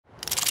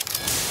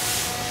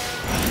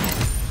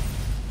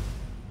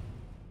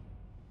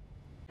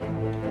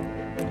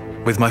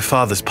With my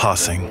father's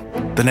passing,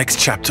 the next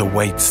chapter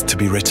waits to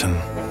be written.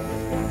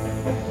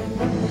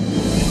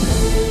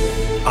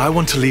 I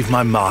want to leave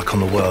my mark on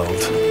the world.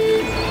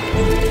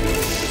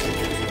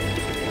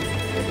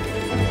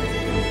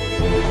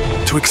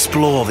 To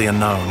explore the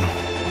unknown.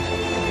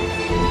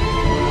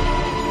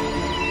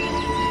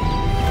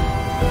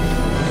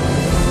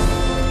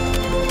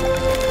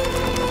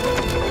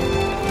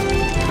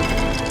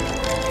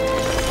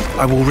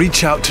 I will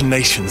reach out to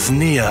nations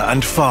near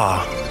and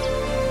far.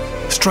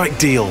 Strike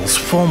deals,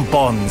 form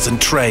bonds, and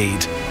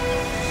trade.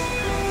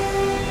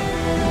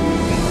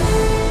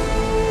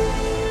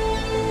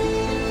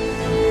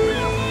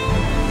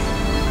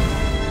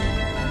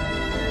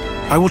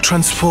 I will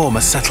transform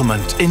a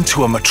settlement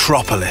into a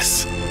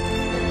metropolis.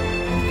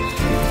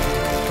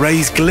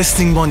 Raise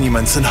glistening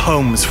monuments and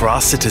homes for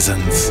our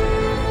citizens,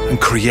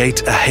 and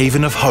create a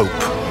haven of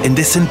hope in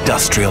this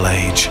industrial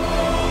age.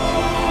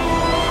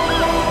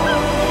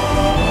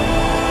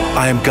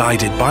 I am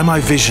guided by my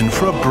vision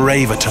for a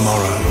braver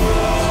tomorrow.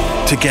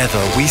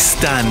 Together we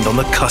stand on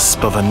the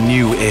cusp of a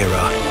new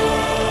era.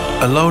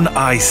 Alone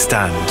I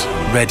stand,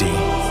 ready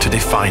to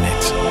define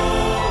it.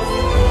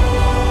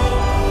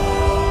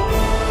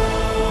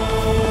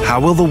 How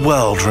will the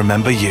world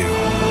remember you?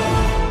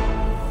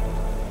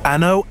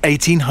 Anno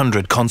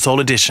 1800 Console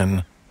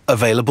Edition,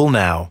 available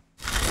now.